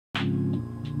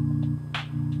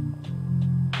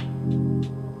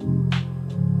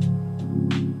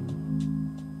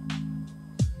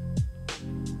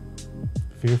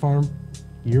Fear Farm,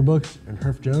 yearbooks, and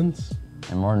Herf Jones.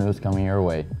 And more news coming your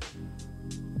way.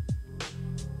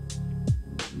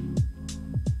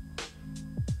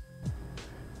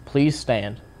 Please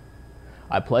stand.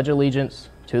 I pledge allegiance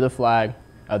to the flag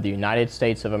of the United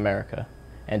States of America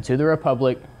and to the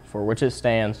republic for which it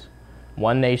stands,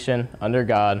 one nation, under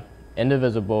God,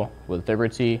 indivisible, with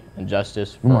liberty and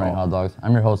justice for Good morning, all. hot dogs.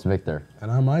 I'm your host, Victor.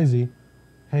 And I'm Izzy.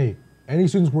 Hey, any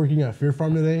students working at Fear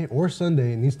Farm today or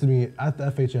Sunday needs to be at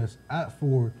the FHS at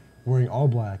 4 wearing all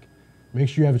black. Make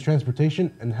sure you have a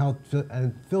transportation and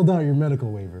filled out your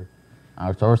medical waiver. On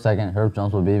October 2nd, Herb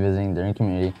Jones will be visiting their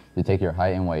community to take your height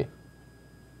and weight.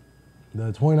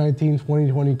 The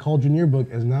 2019-2020 Cauldron Yearbook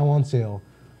is now on sale.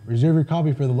 Reserve your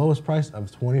copy for the lowest price of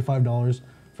 $25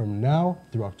 from now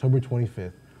through October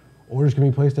 25th. Orders can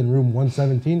be placed in room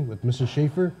 117 with Mrs.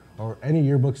 Schaefer or any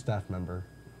yearbook staff member.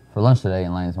 For lunch today,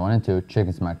 in lines 1 and 2,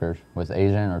 chicken smackers with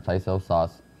Asian or Thai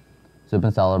sauce, soup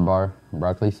and salad bar,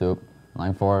 broccoli soup.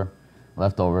 Line 4,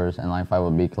 leftovers, and line 5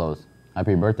 will be closed.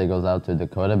 Happy birthday goes out to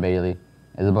Dakota Bailey,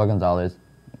 Isabel Gonzalez,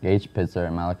 Gage Pitzer,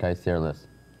 and Malachi Searless.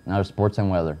 Now to sports and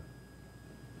weather.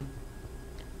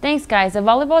 Thanks, guys. The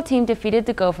volleyball team defeated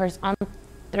the Gophers on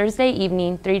Thursday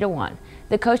evening 3-1.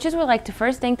 The coaches would like to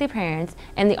first thank the parents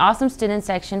and the awesome student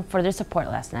section for their support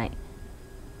last night.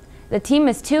 The team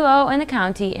is 2-0 in the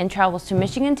county and travels to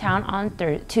Michigan Town on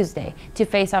Tuesday to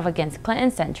face off against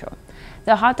Clinton Central.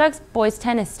 The Hot Dogs boys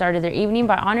tennis started their evening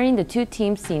by honoring the two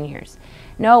team's seniors.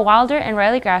 Noah Wilder and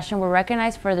Riley Grasham were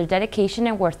recognized for their dedication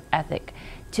and work ethic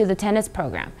to the tennis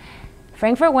program.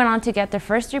 Frankfurt went on to get their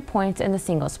first 3 points in the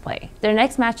singles play. Their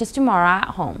next match is tomorrow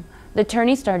at home, the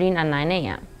tourney starting at 9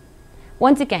 a.m.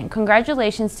 Once again,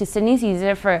 congratulations to Sydney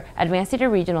Caesar for advancing to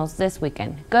regionals this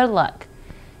weekend. Good luck.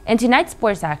 In tonight's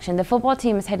sports action, the football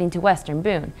team is heading to Western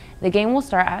Boone. The game will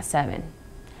start at 7.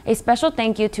 A special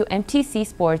thank you to MTC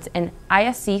Sports and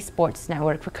ISC Sports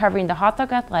Network for covering the Hot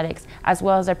Dog Athletics as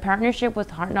well as their partnership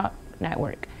with Hot Dog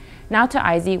Network. Now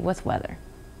to Izzy with weather.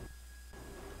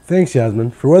 Thanks,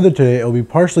 Yasmin. For weather today, it will be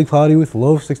partially cloudy with a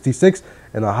low of 66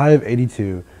 and a high of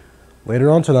 82. Later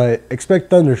on tonight, expect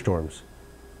thunderstorms.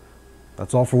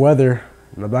 That's all for weather.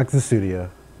 Now back to the studio.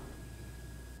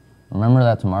 Remember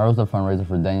that tomorrow is the fundraiser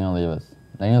for Daniel Olivas.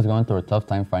 Daniel's going through a tough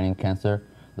time fighting cancer.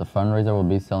 The fundraiser will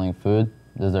be selling food,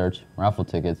 desserts, raffle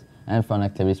tickets, and fun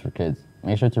activities for kids.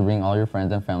 Make sure to bring all your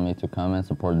friends and family to come and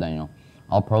support Daniel.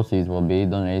 All proceeds will be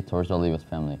donated towards the Olivas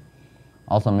family.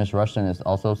 Also, Miss Rushton is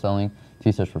also selling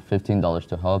t-shirts for $15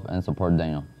 to help and support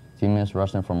Daniel. See Miss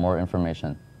Rushton for more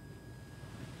information.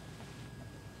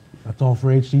 That's all for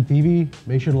HDTV.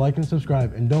 Make sure to like and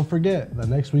subscribe. And don't forget that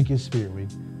next week is Spirit Week.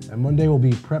 And Monday will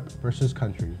be Prep versus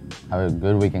Country. Have a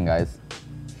good weekend, guys.